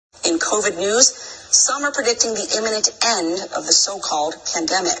COVID news, some are predicting the imminent end of the so-called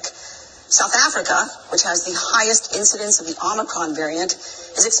pandemic. South Africa, which has the highest incidence of the Omicron variant,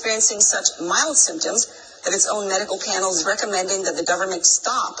 is experiencing such mild symptoms that its own medical panel is recommending that the government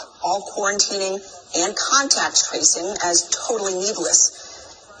stop all quarantining and contact tracing as totally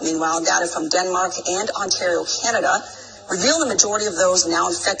needless. Meanwhile, data from Denmark and Ontario, Canada, reveal the majority of those now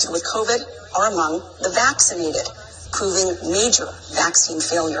infected with COVID are among the vaccinated, proving major vaccine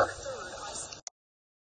failure.